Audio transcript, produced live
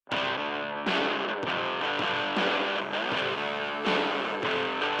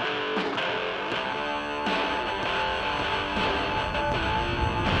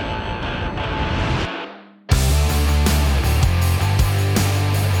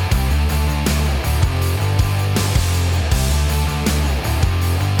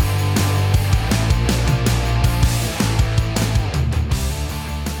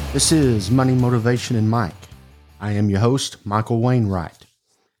This is Money, Motivation, and Mike. I am your host, Michael Wainwright.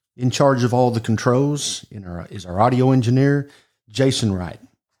 In charge of all the controls is our audio engineer, Jason Wright.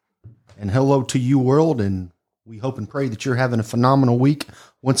 And hello to you, world, and we hope and pray that you're having a phenomenal week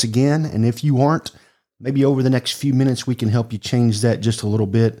once again. And if you aren't, maybe over the next few minutes we can help you change that just a little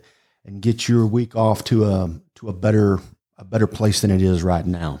bit and get your week off to a better place than it is right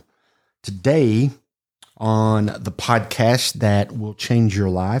now. Today, on the podcast that will change your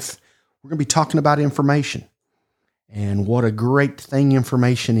life, we're going to be talking about information and what a great thing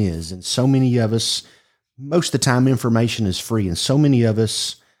information is. And so many of us, most of the time, information is free, and so many of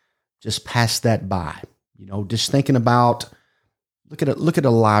us just pass that by. You know, just thinking about, look at a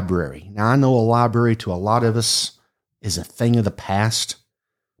library. Now, I know a library to a lot of us is a thing of the past,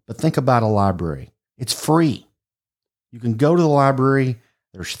 but think about a library. It's free. You can go to the library.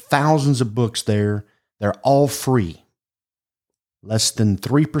 There's thousands of books there. They're all free. Less than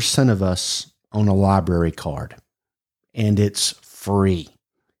 3% of us own a library card, and it's free.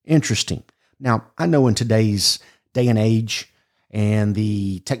 Interesting. Now, I know in today's day and age and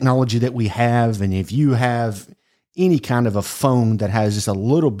the technology that we have, and if you have any kind of a phone that has just a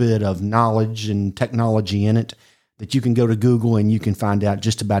little bit of knowledge and technology in it, that you can go to Google and you can find out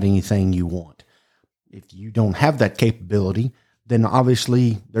just about anything you want. If you don't have that capability, then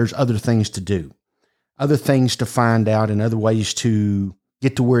obviously there's other things to do. Other things to find out and other ways to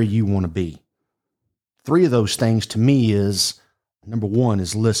get to where you want to be. 3 of those things to me is, number 1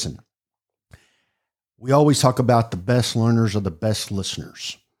 is listen. We always talk about the best learners are the best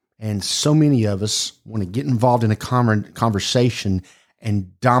listeners. And so many of us want to get involved in a conversation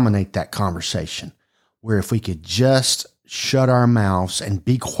and dominate that conversation. Where if we could just shut our mouths and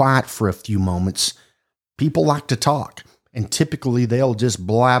be quiet for a few moments, people like to talk. And typically they'll just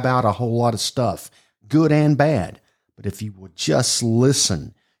blab out a whole lot of stuff, good and bad. But if you would just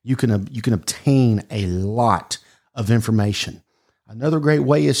listen, you can obtain a lot of information. Another great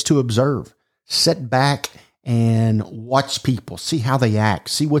way is to observe. Sit back and watch people, see how they act,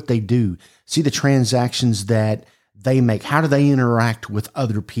 see what they do, see the transactions that they make. How do they interact with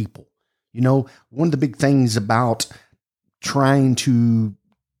other people? You know, one of the big things about trying to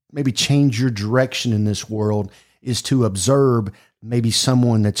maybe change your direction in this world is to observe maybe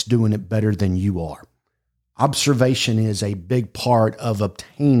someone that's doing it better than you are. Observation is a big part of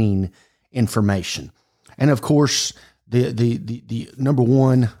obtaining information. And of course, the number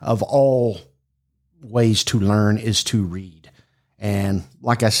 1 of all ways to learn is to read. And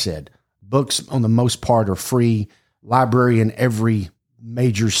like I said, books on the most part are free. Library in every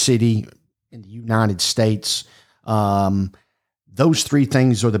major city in the United States. Those 3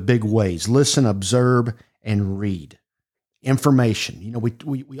 things are the big ways. Listen, observe, and read. Information. You know,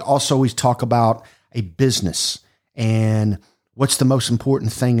 we also always talk about a business and what's the most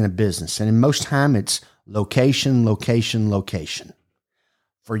important thing in a business. And in most time it's location, location, location.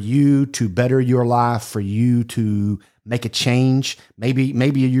 For you to better your life, for you to make a change, maybe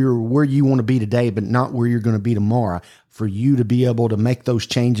you're where you want to be today, but not where you're going to be tomorrow. For you to be able to make those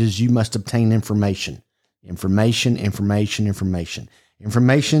changes, you must obtain information. Information, information, information.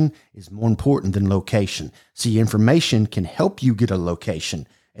 Information is more important than location. See, information can help you get a location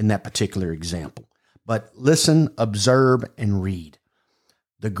in that particular example. But listen, observe, and read.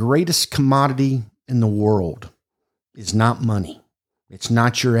 The greatest commodity in the world is not money. It's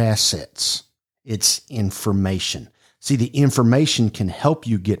not your assets. It's information. See, the information can help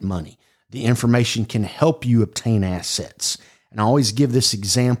you get money. The information can help you obtain assets. And I always give this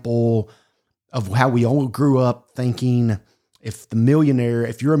example of how we all grew up thinking, if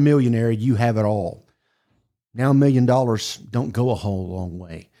you're a millionaire, you have it all. Now $1 million don't go a whole long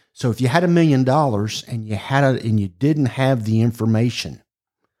way. So if you had $1 million and you didn't have the information,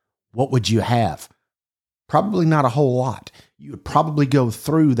 what would you have? Probably not a whole lot. You would probably go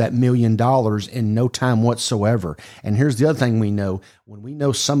through that $1 million in no time whatsoever. And here's the other thing we know. When we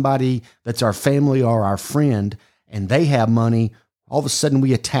know somebody that's our family or our friend and they have money, all of a sudden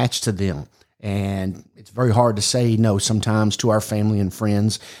we attach to them. And it's very hard to say no sometimes to our family and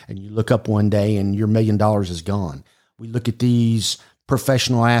friends. And you look up one day and your $1 million is gone. We look at these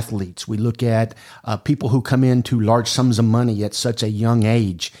professional athletes. We look at people who come into large sums of money at such a young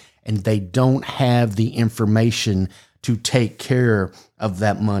age, and they don't have the information to take care of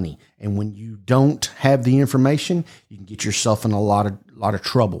that money. And when you don't have the information, you can get yourself in a lot of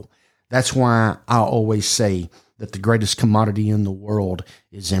trouble. That's why I always say that the greatest commodity in the world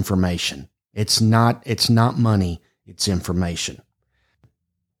is information. It's not money, it's information.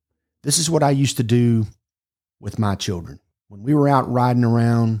 This is what I used to do with my children. When we were out riding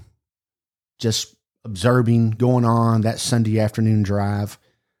around, just observing, going on that Sunday afternoon drive,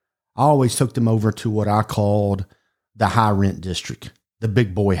 I always took them over to what I called the high rent district, the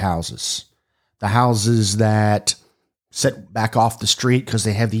big boy houses, the houses that sit back off the street because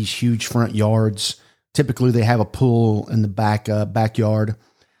they have these huge front yards. Typically, they have a pool in the backyard.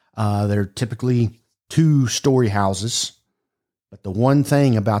 They're typically 2-story houses. But the one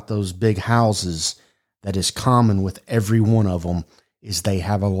thing about those big houses that is common with every one of them is they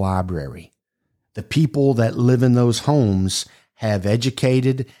have a library. The people that live in those homes have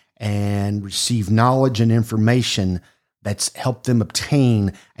educated and received knowledge and information that's helped them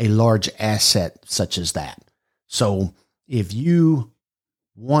obtain a large asset such as that. So if you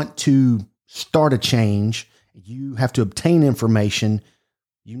want to start a change, you have to obtain information.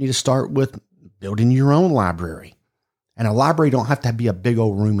 You need to start with building your own library. And a library don't have to be a big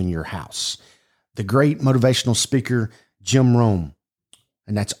old room in your house. The great motivational speaker, Jim Rohn,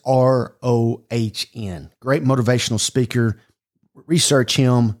 and that's Rohn, great motivational speaker. Research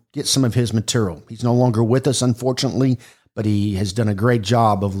him, get some of his material. He's no longer with us, unfortunately, but he has done a great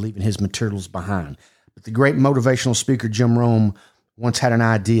job of leaving his materials behind. But the great motivational speaker, Jim Rohn, once had an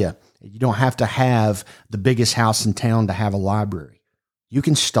idea. You don't have to have the biggest house in town to have a library. You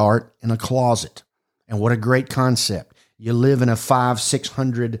can start in a closet. And what a great concept. You live in a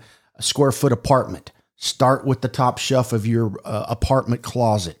 500-600 square foot apartment. Start with the top shelf of your apartment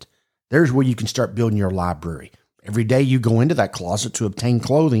closet. There's where you can start building your library. Every day you go into that closet to obtain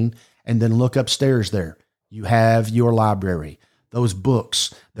clothing and then look upstairs there. You have your library. Those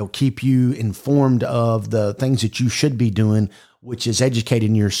books, they'll keep you informed of the things that you should be doing, which is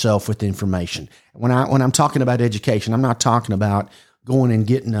educating yourself with information. When I'm talking about education, I'm not talking about going and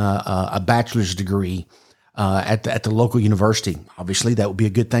getting a bachelor's degree at the local university. Obviously, that would be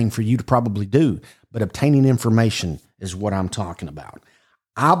a good thing for you to probably do, but obtaining information is what I'm talking about.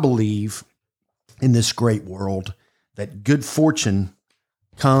 I believe in this great world that good fortune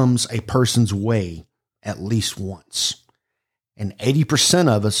comes a person's way at least once. And 80%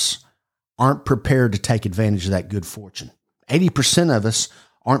 of us aren't prepared to take advantage of that good fortune. 80% of us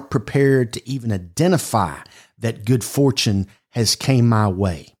aren't prepared to even identify that good fortune has came my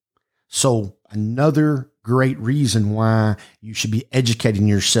way. So another great reason why you should be educating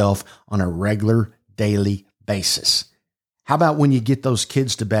yourself on a regular daily basis. How about when you get those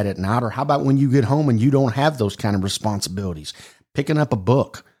kids to bed at night, or how about when you get home and you don't have those kind of responsibilities? Picking up a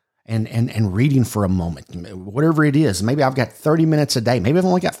book and reading for a moment, whatever it is. Maybe I've got 30 minutes a day. Maybe I've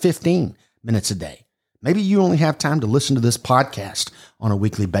only got 15 minutes a day. Maybe you only have time to listen to this podcast on a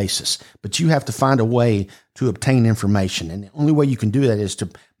weekly basis, but you have to find a way to obtain information. And the only way you can do that is to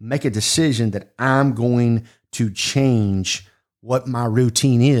make a decision that I'm going to change what my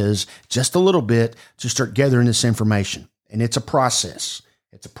routine is just a little bit to start gathering this information. And it's a process.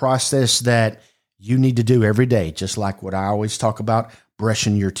 It's a process that you need to do every day, just like what I always talk about,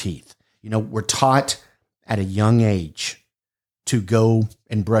 brushing your teeth. You know, we're taught at a young age to go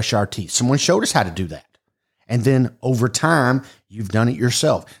and brush our teeth. Someone showed us how to do that. And then over time, you've done it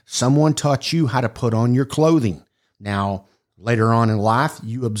yourself. Someone taught you how to put on your clothing. Now, later on in life,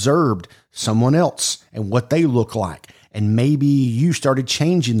 you observed someone else and what they look like. And maybe you started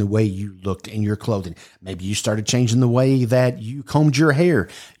changing the way you looked in your clothing. Maybe you started changing the way that you combed your hair.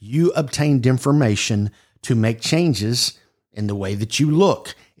 You obtained information to make changes in the way that you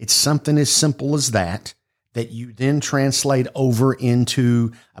look. It's something as simple as that you then translate over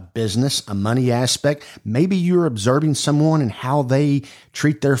into a business, a money aspect. Maybe you're observing someone and how they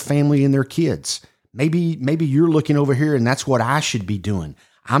treat their family and their kids. Maybe you're looking over here and that's what I should be doing.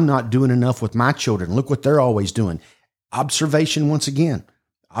 I'm not doing enough with my children. Look what they're always doing. Observation, once again.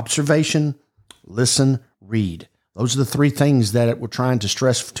 Observation, listen, read. Those are the three things that we're trying to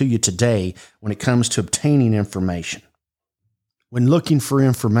stress to you today when it comes to obtaining information. When looking for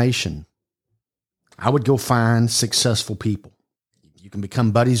information, I would go find successful people. You can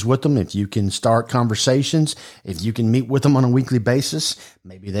become buddies with them. If you can start conversations, if you can meet with them on a weekly basis,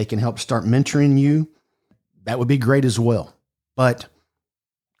 maybe they can help start mentoring you. That would be great as well. But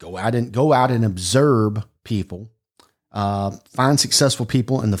go out and observe people. Find successful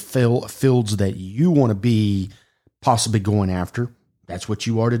people in the fields that you want to be possibly going after. That's what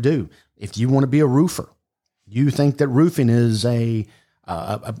you are to do. If you want to be a roofer, you think that roofing is a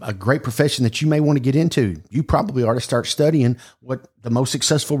great profession that you may want to get into, you probably ought to start studying what the most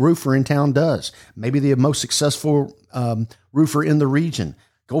successful roofer in town does. Maybe the most successful roofer in the region.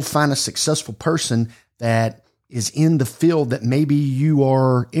 Go find a successful person that is in the field that maybe you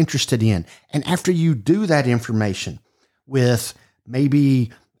are interested in. And after you do that information with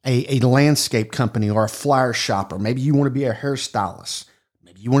maybe a landscape company or a flyer shop, or maybe you want to be a hairstylist,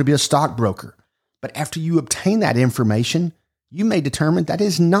 maybe you want to be a stockbroker. But after you obtain that information, you may determine that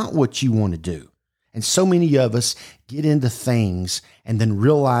is not what you want to do. And so many of us get into things and then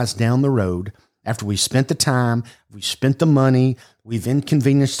realize down the road, after we spent the time, we spent the money, we've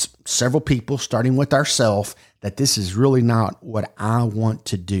inconvenienced several people, starting with ourselves, that this is really not what I want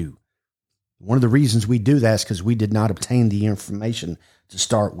to do. One of the reasons we do that is because we did not obtain the information to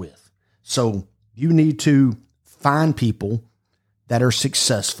start with. So you need to find people that are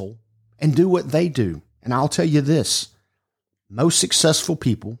successful and do what they do. And I'll tell you this, most successful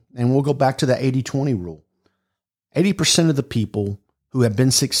people, and we'll go back to the 80-20 rule, 80% of the people who have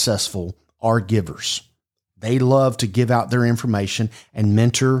been successful are givers. They love to give out their information and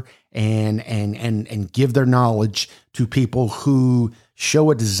mentor and give their knowledge to people who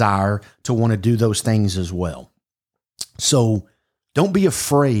show a desire to want to do those things as well. So don't be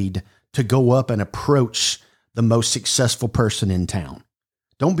afraid to go up and approach the most successful person in town.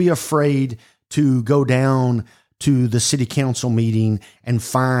 Don't be afraid to go down to the city council meeting and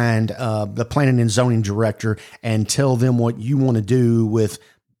find the planning and zoning director and tell them what you want to do with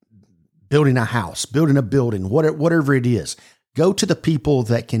building a house, building a building, whatever it is. Go to the people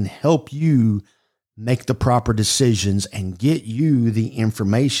that can help you make the proper decisions and get you the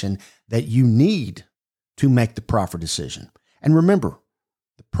information that you need to make the proper decision. And remember,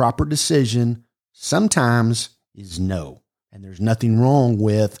 the proper decision sometimes is no. And there's nothing wrong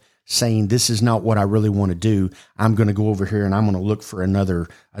with saying, this is not what I really want to do. I'm going to go over here and I'm going to look for another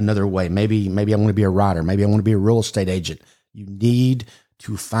way. Maybe I want to be a writer. Maybe I want to be a real estate agent. You need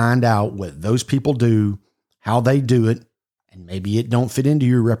to find out what those people do, how they do it, and maybe it don't fit into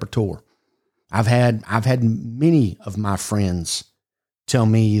your repertoire. I've had many of my friends tell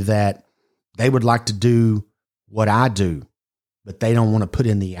me that they would like to do what I do, but they don't want to put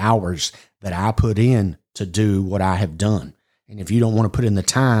in the hours that I put in to do what I have done. And if you don't want to put in the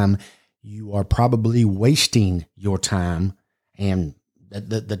time, you are probably wasting your time. And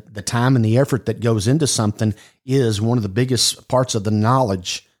the time and the effort that goes into something is one of the biggest parts of the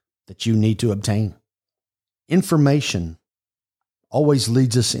knowledge that you need to obtain. Information always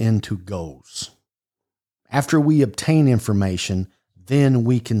leads us into goals. After we obtain information, then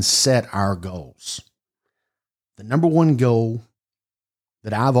we can set our goals. The number one goal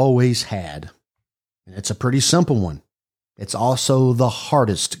that I've always had, and it's a pretty simple one, it's also the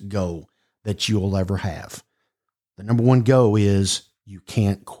hardest goal that you'll ever have. The number one goal is you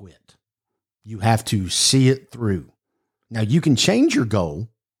can't quit. You have to see it through. Now, you can change your goal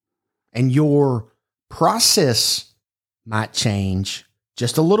and your process might change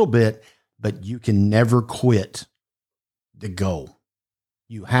just a little bit, but you can never quit the goal.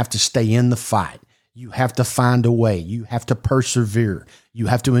 You have to stay in the fight. You have to find a way. You have to persevere. You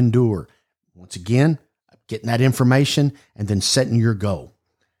have to endure. Once again, getting that information and then setting your goal.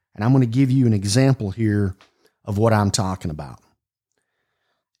 And I'm going to give you an example here of what I'm talking about.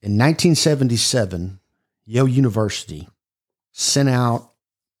 In 1977, Yale University sent out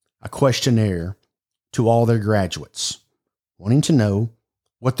a questionnaire to all their graduates, wanting to know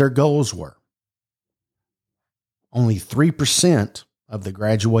what their goals were. Only 3% of the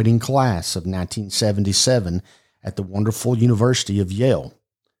graduating class of 1977 at the wonderful University of Yale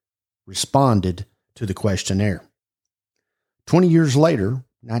responded to the questionnaire. 20 years later,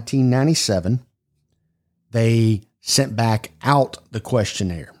 1997, they sent back out the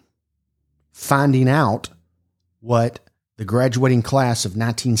questionnaire, finding out what the graduating class of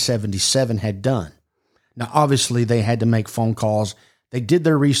 1977 had done. Now, obviously, they had to make phone calls. They did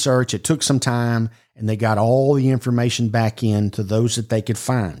their research. It took some time, and they got all the information back in to those that they could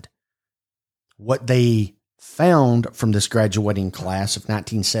find. What they found from this graduating class of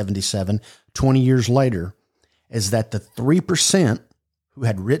 1977, 20 years later, is that the 3% who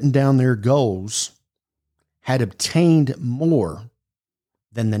had written down their goals had obtained more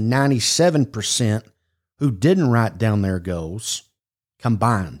than the 97% who didn't write down their goals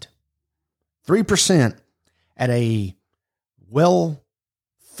combined. 3% at a well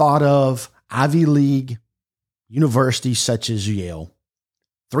thought of Ivy League university such as Yale,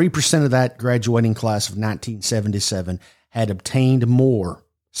 3% of that graduating class of 1977 had obtained more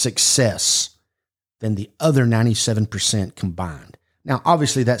success than the other 97% combined. Now,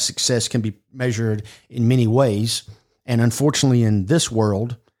 obviously, that success can be measured in many ways. And unfortunately, in this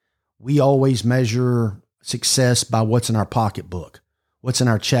world, we always measure success by what's in our pocketbook, what's in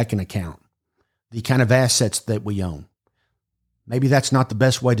our checking account, the kind of assets that we own. Maybe that's not the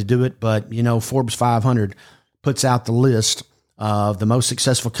best way to do it, but, Forbes 500 puts out the list of the most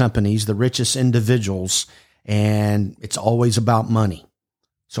successful companies, the richest individuals, and it's always about money.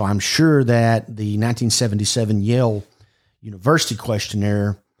 So I'm sure that the 1977 Yale University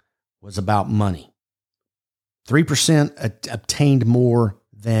questionnaire was about money. 3% obtained more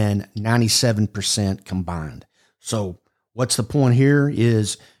than 97% combined. So what's the point here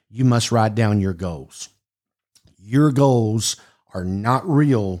is you must write down your goals. Your goals are not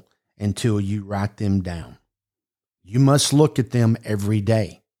real until you write them down. You must look at them every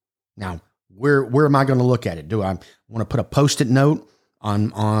day. Now, where am I going to look at it? Do I want to put a Post-it note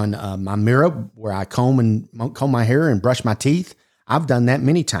on my mirror where I comb my hair and brush my teeth? I've done that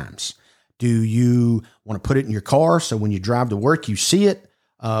many times. Do you want to put it in your car so when you drive to work you see it?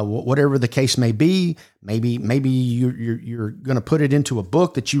 Whatever the case may be, maybe you're going to put it into a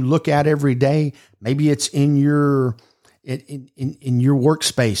book that you look at every day. Maybe it's in your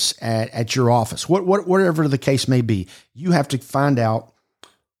workspace at your office. Whatever the case may be, you have to find out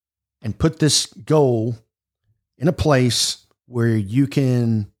and put this goal in a place where you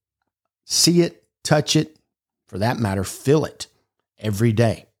can see it, touch it, for that matter, feel it every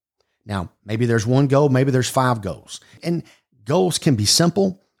day. Now, maybe there's one goal, maybe there's 5 goals. And goals can be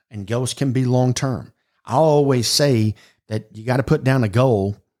simple and goals can be long-term. I always say that you got to put down a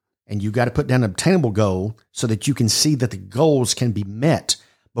goal and you got to put down an obtainable goal so that you can see that the goals can be met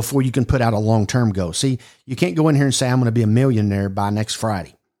before you can put out a long-term goal. See, you can't go in here and say, I'm going to be a millionaire by next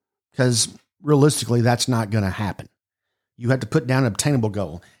Friday, because realistically, that's not going to happen. You have to put down an obtainable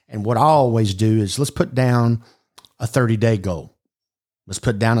goal. And what I always do is let's put down a 30-day goal. Let's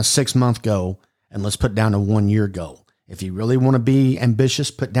put down a 6-month goal, and let's put down a 1-year goal. If you really want to be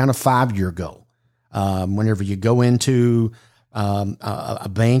ambitious, put down a 5-year goal. Whenever you go into a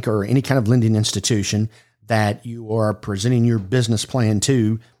bank or any kind of lending institution that you are presenting your business plan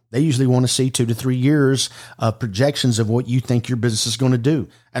to, they usually want to see 2 to 3 years of projections of what you think your business is going to do.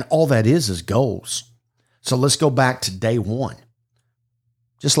 And all that is goals. So let's go back to day one.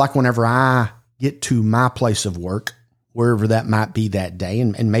 Just like whenever I get to my place of work, wherever that might be that day,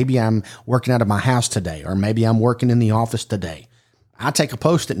 and maybe I'm working out of my house today, or maybe I'm working in the office today, I take a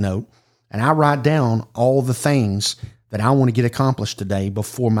Post-it note and I write down all the things that I want to get accomplished today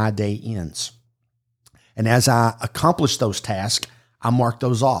before my day ends. And as I accomplish those tasks, I mark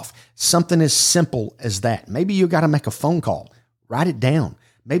those off. Something as simple as that. Maybe you got to make a phone call. Write it down.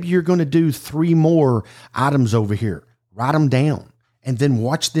 Maybe you're going to do 3 more items over here. Write them down and then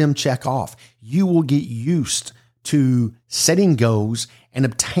watch them check off. You will get used to setting goals and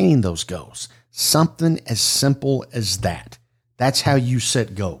obtaining those goals. Something as simple as that. That's how you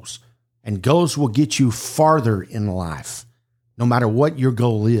set goals. And goals will get you farther in life, no matter what your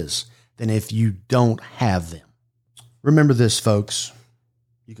goal is, than if you don't have them. Remember this, folks.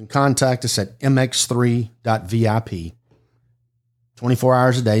 You can contact us at mx3.vip 24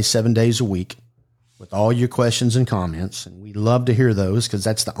 hours a day, 7 days a week, with all your questions and comments. And we love to hear those, because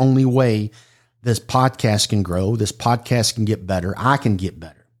that's the only way this podcast can grow. This podcast can get better. I can get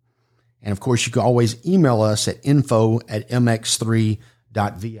better. And of course, you can always email us at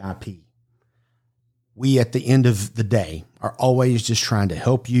info@mx3.vip. We, at the end of the day, are always just trying to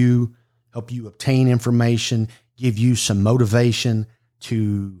help you obtain information, give you some motivation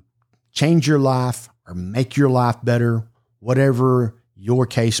to change your life or make your life better, whatever your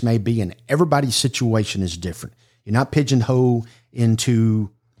case may be. And everybody's situation is different. You're not pigeonholed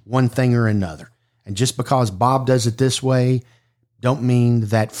into one thing or another. And just because Bob does it this way, don't mean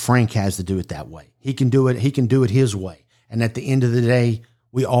that Frank has to do it that way. He can do it his way. And at the end of the day,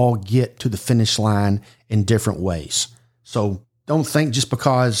 we all get to the finish line in different ways. So don't think just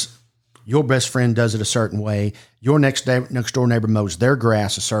because your best friend does it a certain way, your next door neighbor mows their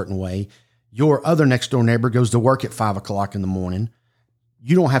grass a certain way, your other next door neighbor goes to work at 5 o'clock in the morning.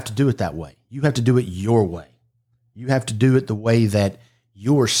 You don't have to do it that way. You have to do it your way. You have to do it the way that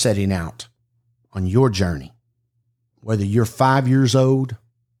you're setting out on your journey. Whether you're 5 years old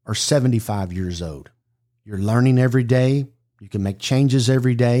or 75 years old, you're learning every day. You can make changes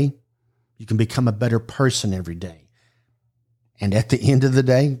every day. You can become a better person every day. And at the end of the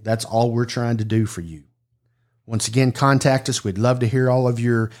day, that's all we're trying to do for you. Once again, contact us. We'd love to hear all of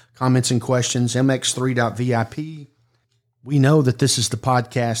your comments and questions. mx3.vip. We know that this is the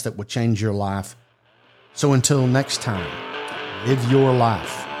podcast that will change your life. So until next time, live your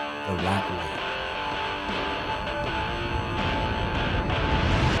life the right way.